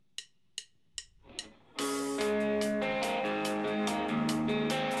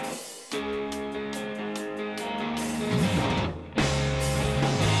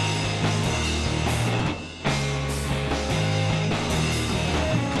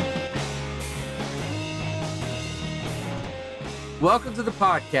Welcome to the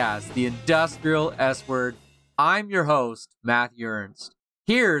podcast, The Industrial S Word. I'm your host, Matthew Ernst.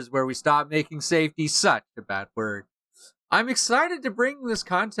 Here's where we stop making safety such a bad word. I'm excited to bring this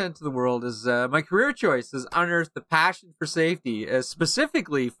content to the world as my career choice has unearthed the passion for safety,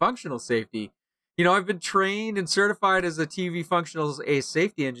 specifically functional safety. You know, I've been trained and certified as a TV functional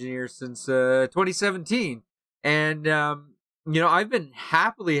safety engineer since 2017. And, I've been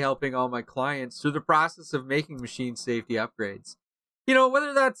happily helping all my clients through the process of making machine safety upgrades. You know,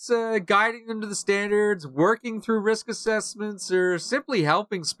 whether that's guiding them to the standards, working through risk assessments, or simply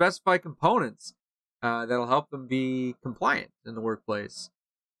helping specify components that'll help them be compliant in the workplace.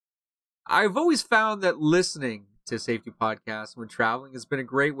 I've always found that listening to safety podcasts when traveling has been a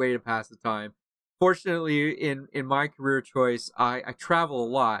great way to pass the time. Fortunately, in my career choice, I travel a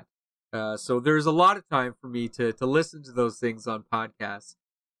lot. So there's a lot of time for me to listen to those things on podcasts.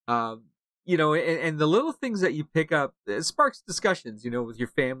 And the little things that you pick up, it sparks discussions, with your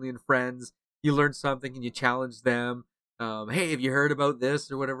family and friends. You learn something and you challenge them. Hey, have you heard about this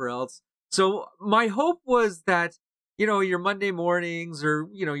or whatever else? So my hope was that, your Monday mornings or,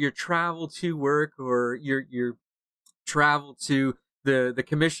 your travel to work or your travel to the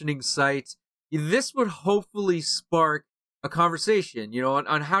commissioning site, this would hopefully spark a conversation,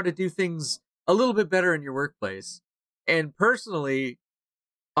 on how to do things a little bit better in your workplace. And personally,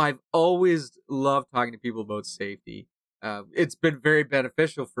 I've always loved talking to people about safety. It's been very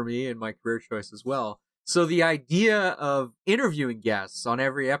beneficial for me in my career choice as well. So the idea of interviewing guests on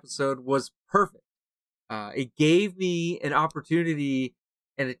every episode was perfect. It gave me an opportunity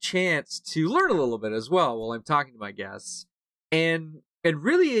and a chance to learn a little bit as well while I'm talking to my guests. And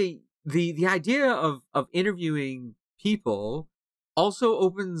really the idea of interviewing people also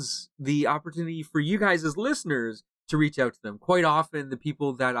opens the opportunity for you guys as listeners to reach out to them. Quite often, the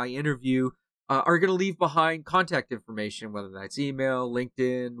people that I interview are going to leave behind contact information, whether that's email,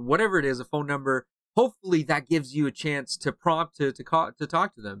 LinkedIn, whatever it is, a phone number. Hopefully, that gives you a chance to prompt to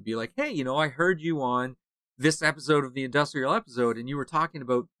talk to them. Be like, hey, I heard you on this episode of the Industrial Episode, and you were talking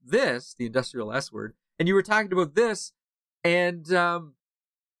about this, the Industrial S Word, and you were talking about this, and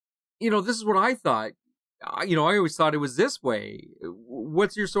this is what I thought. I always thought it was this way.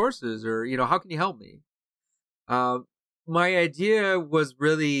 What's your sources, or how can you help me? My idea was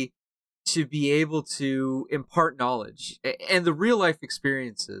really to be able to impart knowledge and the real life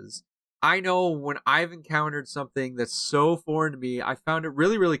experiences. I know when I've encountered something that's so foreign to me, I found it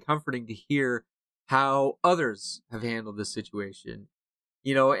really, really comforting to hear how others have handled this situation.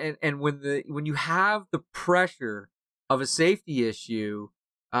 And when you have the pressure of a safety issue,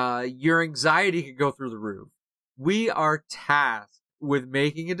 your anxiety can go through the roof. We are tasked with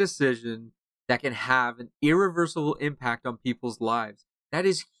making a decision that can have an irreversible impact on people's lives. That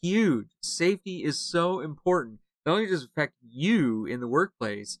is huge. Safety is so important. Not only does it affect you in the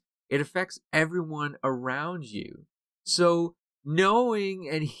workplace, it affects everyone around you. So knowing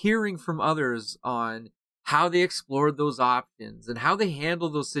and hearing from others on how they explored those options and how they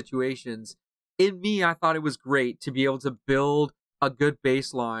handled those situations, in me, I thought it was great to be able to build a good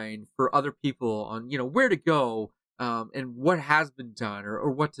baseline for other people on, where to go and what has been done or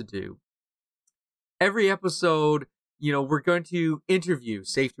what to do. Every episode, we're going to interview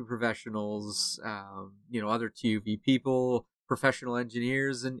safety professionals, other TUV people, professional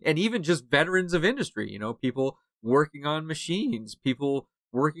engineers, and even just veterans of industry, people working on machines, people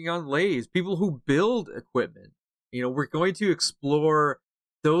working on lathes, people who build equipment. We're going to explore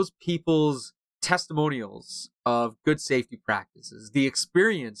those people's testimonials of good safety practices, the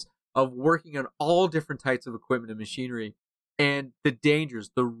experience of working on all different types of equipment and machinery, and the dangers,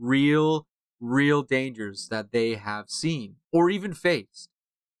 the real dangers that they have seen or even faced.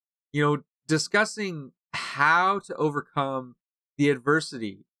 Discussing how to overcome the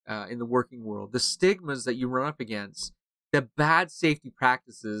adversity in the working world, the stigmas that you run up against, the bad safety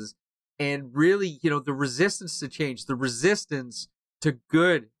practices, and really, the resistance to change, the resistance to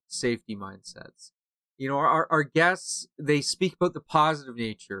good safety mindsets. Our guests, they speak about the positive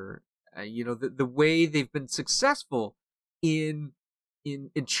nature, the way they've been successful in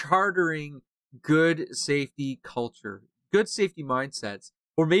chartering good safety culture, good safety mindsets,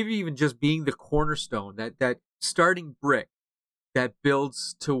 or maybe even just being the cornerstone, that starting brick that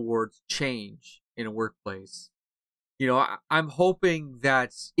builds towards change in a workplace. I'm hoping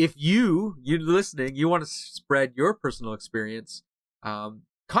that if you're listening, you want to spread your personal experience,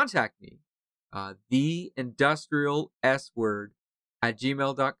 contact me,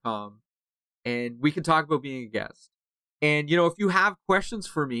 theindustrialsword@gmail.com, and we can talk about being a guest. And, if you have questions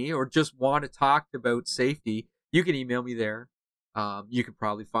for me or just want to talk about safety, you can email me there. You can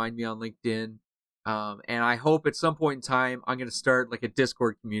probably find me on LinkedIn. And I hope at some point in time I'm going to start like a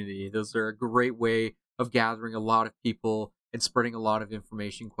Discord community. Those are a great way of gathering a lot of people and spreading a lot of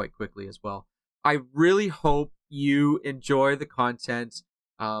information quite quickly as well. I really hope you enjoy the content.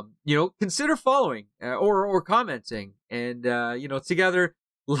 Consider following or commenting, and together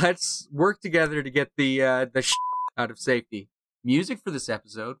let's work together to get the out of safety. Music for this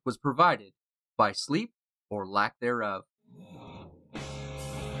episode was provided by Sleep or Lack Thereof.